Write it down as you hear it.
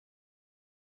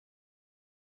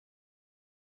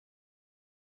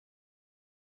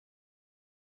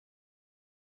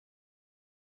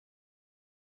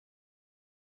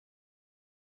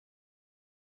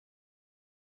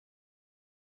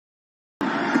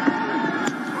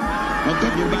Oh,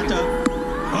 good new batter.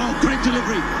 Oh, great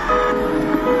delivery.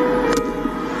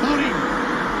 Holding.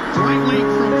 Great leap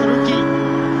from Faruqi.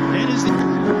 It is the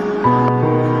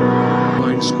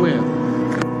line square.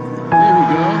 There we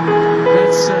go.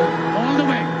 That's all the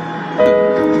way.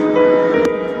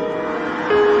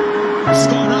 It's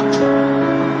gone up.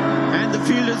 And the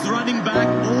field is running back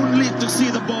only to see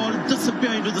the ball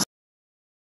disappear into the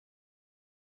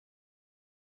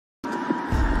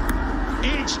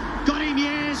edge. Got him,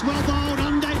 yes. Well bowled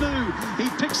on debut. He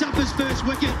picks up his first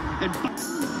wicket. And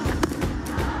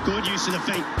good use of the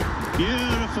feet.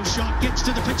 Beautiful shot. Gets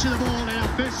to the pitch of the ball in our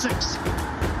first six.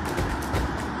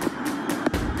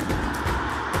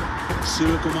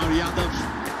 Suryakumar Yadav.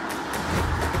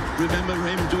 Remember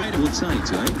him doing both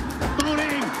sides, right?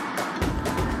 Bowling.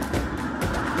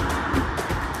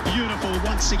 Beautiful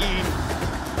once again.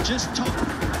 Just top.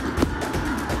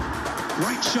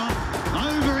 Great shot.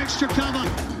 Over extra cover.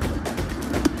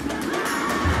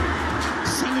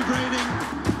 Celebrating.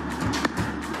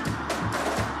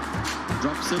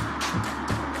 Drops it.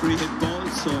 Free hit ball,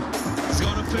 so it's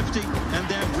got a 50 and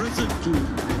they've risen to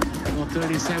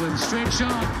 37 straight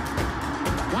shot.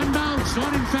 One bounce,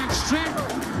 not in fact straight.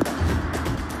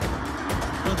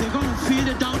 But they're going to feed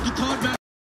it down to third man.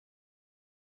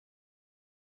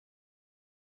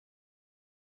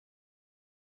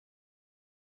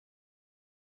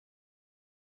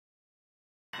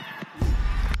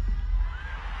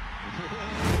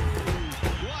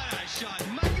 What a shot.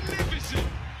 Magnificent.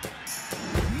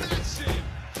 Massive.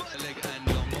 Leg and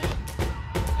long on.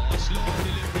 Oh, slow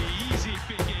delivery. Easy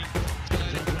picking.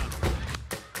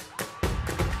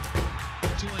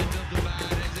 To end of the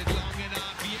bat. Is it long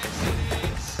enough? Yes, it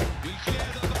is. We'll clear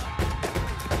the bat.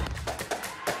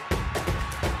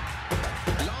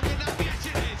 Long enough? Yes,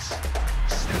 it is.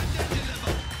 Stand and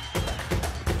deliver.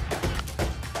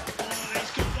 Oh,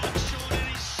 he's got one shot and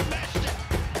he's smashed it.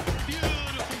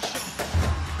 Beautiful shot.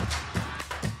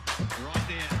 Right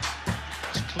there.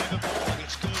 It's clever bowling.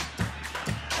 It's good.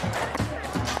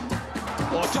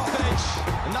 Or top edge,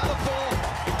 another four.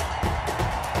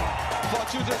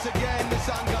 Fortuitous again, the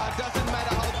Lanka, doesn't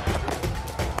matter how.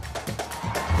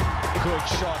 Good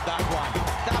shot, that one.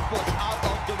 That was out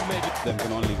of the middle. Them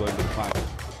can only go into five.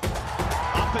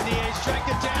 Up in the air, strike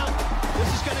it down. This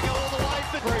is going to go all the way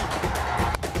for three.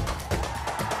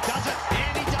 Does it,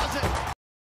 and he does it.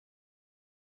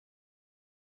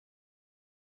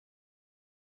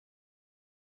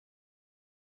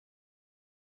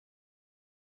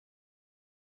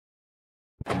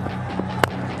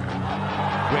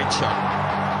 Great shot.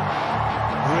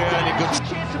 Really good.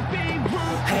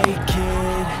 Hey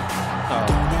kid,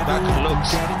 That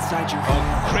looks. Oh,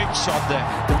 great shot there.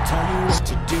 they'll tell you what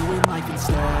to do in life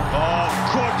instead. Oh,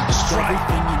 good strike.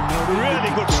 Everything you know that Really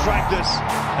you good can strike get. this.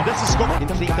 And this is good. Don't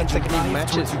guide your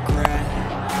life towards regret.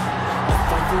 I'll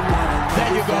fight for what I love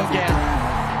There you go with every again.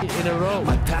 breath. In a row.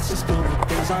 My past is filled with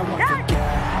things I won't forget.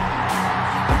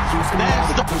 I use them There's all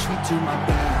to the- push me to my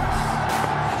best.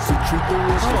 So treat the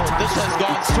worst of Oh, times this just has like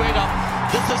gone it's straight up.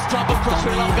 This is trouble for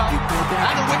Sri Lanka.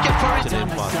 And a wicket for it. Tell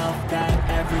myself that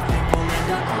everything will end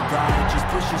up alright. Just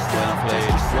push yourself, played,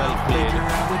 test yourself, well played. figure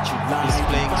out what you like. He's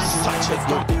playing Find your such a limits,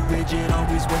 good- don't be rigid,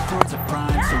 always work towards a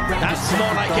prime. Surround That's yourself more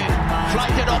with like it. open minds.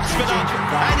 Flighted off spinner.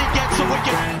 And it gets a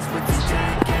wicket.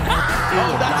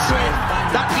 Oh, that's straight.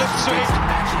 That looks straight.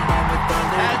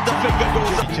 And the finger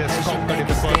goes up. Just conquered in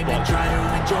the first ball. Try to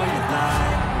enjoy your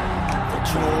life.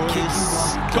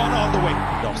 He's gone all the way.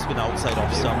 Off spin outside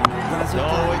off stump.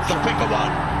 No, it's the quicker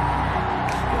one.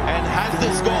 And has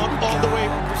this gone all the way?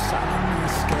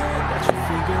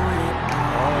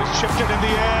 Oh, it's shifted in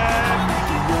the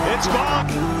air. It's gone.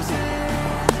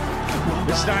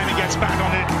 This time he gets back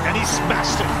on it and he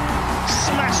smashed it.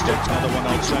 Smashed it. Another one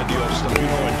outside the off stump, you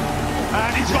know it.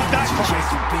 And he's got that for it.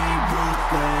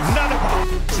 Another ball.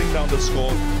 Sing down the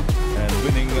score and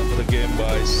winning the game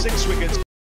by 6 wickets.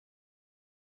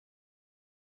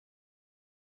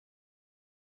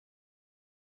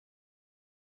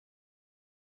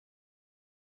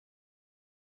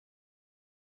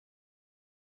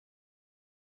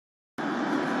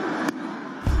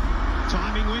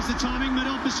 Timing, where's the timing?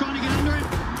 Mid-off is trying to get under it.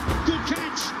 Good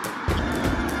catch.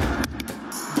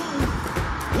 Boom.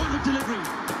 What a delivery.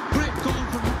 Great call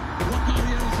from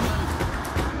Wakaria as well.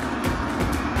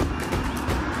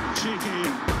 Cheeky.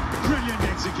 Brilliant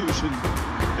execution.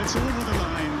 It's over the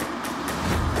line.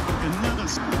 Another.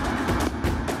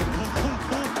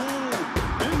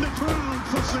 In the crowd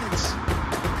for six.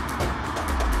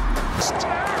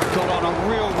 Got on a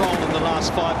real roll in the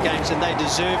last 5 games and they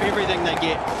deserve everything they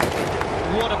get.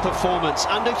 What a performance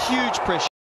under huge pressure.